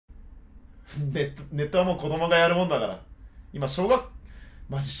ネットはもう子供がやるもんだから。今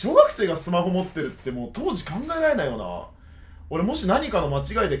マジ小学生がスマホ持ってるってもう当時考えられないよな。俺もし何かの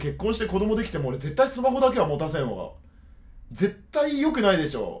間違いで結婚して子供できても俺絶対スマホだけは持たせんわ。絶対良くないで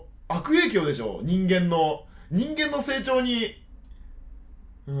しょ。悪影響でしょ。人間の成長に。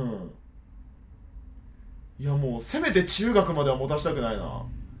うん。いやもうせめて中学までは持たしたくないな。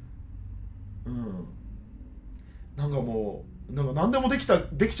うん。なんかもうなんか何でもできちゃう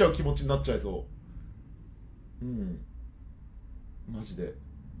気持ちになっちゃいそう。うん。マジで。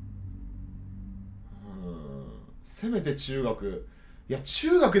せめて中学。いや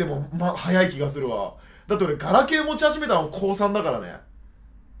中学でも早い気がするわ。だって俺ガラケー持ち始めたの高3だからね。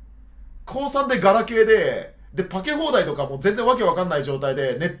高3でガラケーでパケ放題とかも全然わけわかんない状態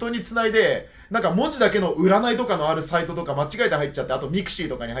でネットにつないでなんか文字だけの占いとかのあるサイトとか間違えて入っちゃって、あとミクシー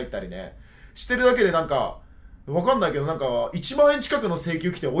とかに入ったりねしてるだけでなんかわかんないけどなんか1万円近くの請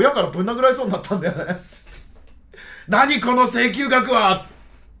求来て親からぶん殴られそうになったんだよね。何この請求額は。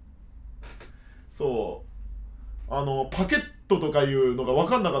そうパケットとかいうのが分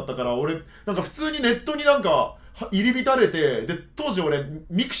かんなかったから俺なんか普通にネットになんか入り浸れて、で当時俺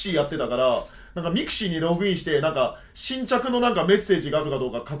ミクシーやってたからなんかミクシーにログインしてなんか新着のなんかメッセージがあるかど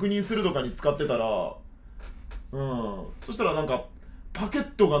うか確認するとかに使ってたら、そしたらなんかパケ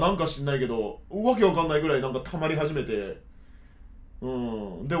ットがなんか知んないけどわけわかんないぐらいなんか溜まり始めて、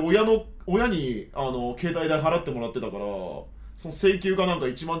で親に携帯代払ってもらってたから、その請求がなんか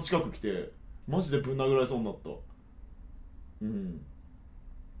1万近く来てマジでぶん殴られそうになった。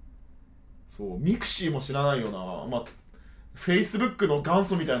そうミクシーも知らないよな。まあフェイスブックの元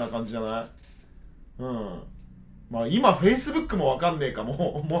祖みたいな感じじゃない。まあ今フェイスブックもわかんねえか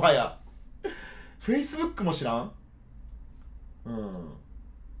も。もはやフェイスブックも知らん。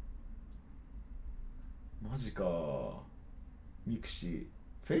マジか。ミクシー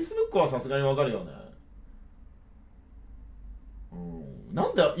フェイスブックはさすがにわかるよね。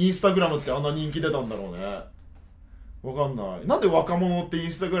なんでインスタグラムってあんな人気出たんだろうね。わかんない。なんで若者ってイン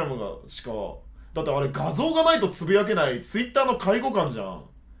スタグラムがしか。だってあれ画像がないとつぶやけないツイッターの介護官じゃん。っ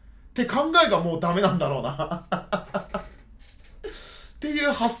て考えがもうダメなんだろうな。っていう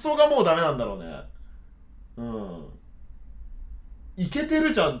発想がもうダメなんだろうね。イケて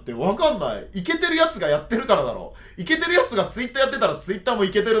るじゃんってわかんない。イケてるやつがやってるからだろ。イケてるやつがツイッターやってたらツイッターもイ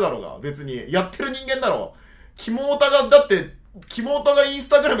ケてるだろうが。別にやってる人間だろ。キモオタがだってキモオタがインス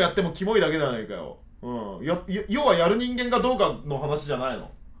タグラムやってもキモいだけじゃないかよ。要はやる人間がどうかの話じゃない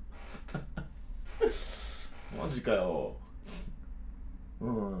の。マジかよ。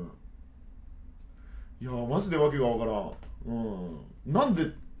いやマジでわけがわからん。なんで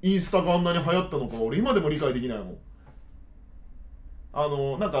インスタがあんなに流行ったのか俺今でも理解できないもん。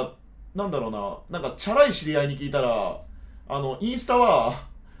なんかなんだろうな、なんかチャラい知り合いに聞いたらインスタは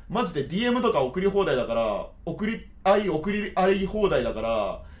マジで DM とか送り放題だから、送り合い放題だか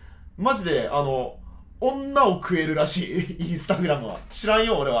らマジで女を食えるらしい。インスタグラムは知らん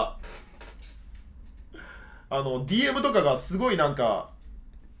よ俺は。DM とかがすごいなんか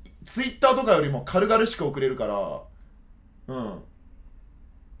ツイッターとかよりも軽々しく送れるから、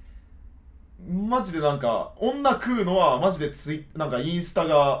マジでなんか女食うのはマジでなんかインスタ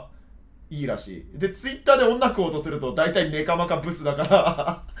がいいらしい。でツイッターで女食おうとすると大体ネカマかブスだか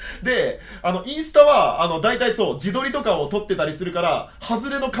ら。でインスタは大体そう自撮りとかを撮ってたりするから外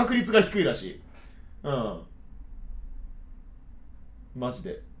れの確率が低いらしい。マジ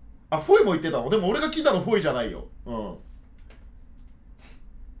で。あ、フォイも言ってたの。でも俺が聞いたのフォイじゃないよ。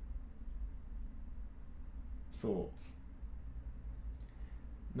そ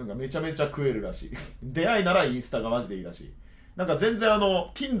うなんかめちゃめちゃ食えるらしい。出会いならインスタがマジでいいらしい。なんか全然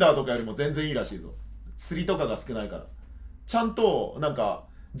Tinder とかよりも全然いいらしいぞ。釣りとかが少ないから。ちゃんとなんか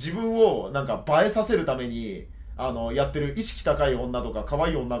自分をなんか映えさせるためにやってる意識高い女とか可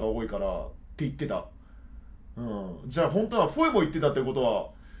愛い女が多いからって言ってた。じゃあ本当はフォイも言ってたってこ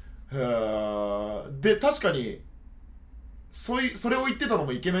とは、で確かにそれを言ってたの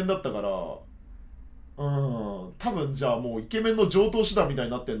もイケメンだったから、多分じゃあもうイケメンの常套手段みたい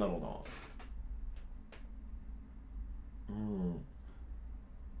になってんだろうな。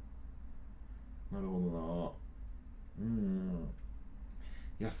なるほどな。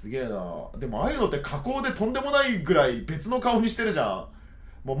いやすげえな。でもああいうのって加工でとんでもないぐらい別の顔にしてるじゃん。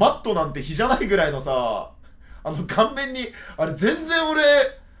もうマットなんて比じゃないぐらいのさ、顔面にあれ全然俺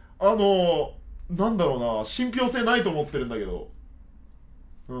なんだろうな、信憑性ないと思ってるんだけど。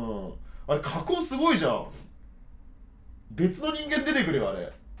あれ加工すごいじゃん。別の人間出てくるよあ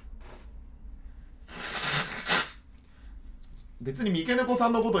れ。別に三毛猫さ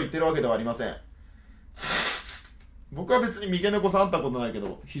んのことを言ってるわけではありません。僕は別に三毛猫さん会ったことないけ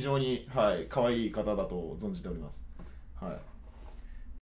ど非常にはい可愛い方だと存じております。はい。